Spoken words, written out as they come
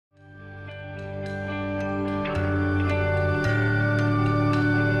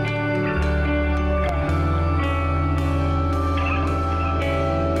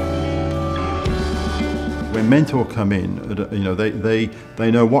Mentor come in,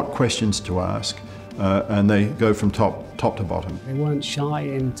 they know what questions to ask, and they go from top to bottom. They weren't shy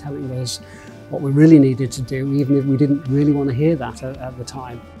in telling us what we really needed to do, even if we didn't really want to hear that at the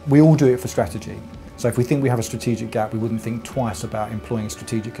time. We all do it for strategy. So if we think we have a strategic gap, we wouldn't think twice about employing a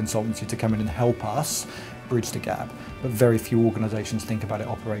strategic consultancy to come in and help us bridge the gap. But very few organisations think about it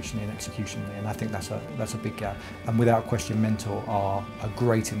operationally and executionally, and I think that's a big gap. And without question, Mentor are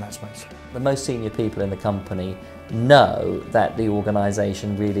great in that space. The most senior people in the company know that the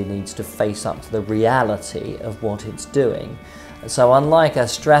organisation really needs to face up to the reality of what it's doing. So unlike a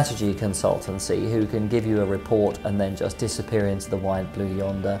strategy consultancy who can give you a report and then just disappear into the wide blue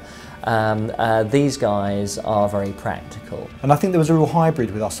yonder, these guys are very practical. And I think there was a real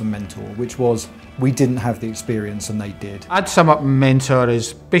hybrid with us and Mentor, which was we didn't have the experience and they did. I'd sum up Mentor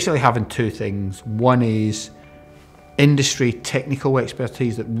as basically having two things. One is industry technical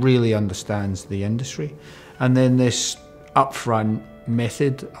expertise that really understands the industry, and then this upfront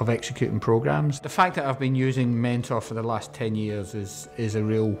method of executing programs. The fact that I've been using Mentor for the last 10 years is a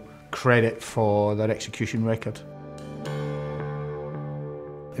real credit for their execution record.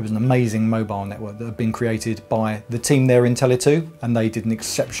 It was an amazing mobile network that had been created by the team there in Tele2, and they did an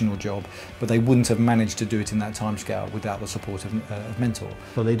exceptional job, but they wouldn't have managed to do it in that timescale without the support of Mentor.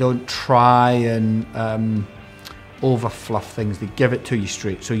 So they don't try and overfluff things, they give it to you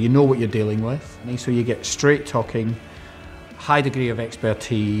straight, so you know what you're dealing with. And so you get straight talking, high degree of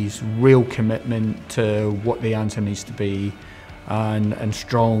expertise, real commitment to what the answer needs to be, and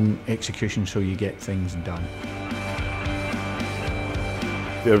strong execution so you get things done.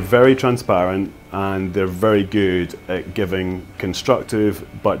 They're very transparent and they're very good at giving constructive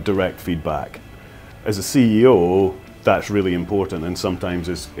but direct feedback. As a CEO, that's really important and sometimes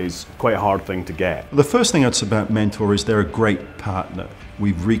is quite a hard thing to get. The first thing I'd say about Mentor is they're a great partner.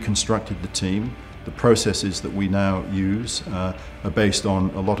 We've reconstructed the team. The processes that we now use are based on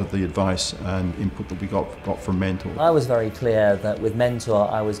a lot of the advice and input that we got from Mentor. I was very clear that with Mentor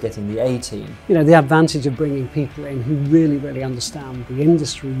I was getting the A-team. You know, the advantage of bringing people in who really understand the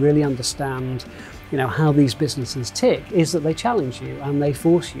industry, really understand, you know, how these businesses tick, is that they challenge you and they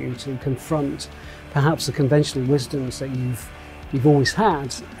force you to confront perhaps the conventional wisdoms that you've always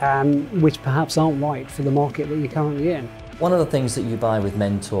had, which perhaps aren't right for the market that you're currently in. One of the things that you buy with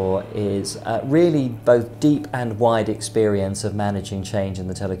Mentor is really both deep and wide experience of managing change in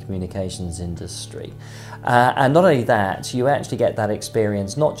the telecommunications industry. And not only that, you actually get that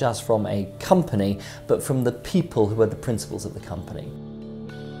experience not just from a company, but from the people who are the principals of the company.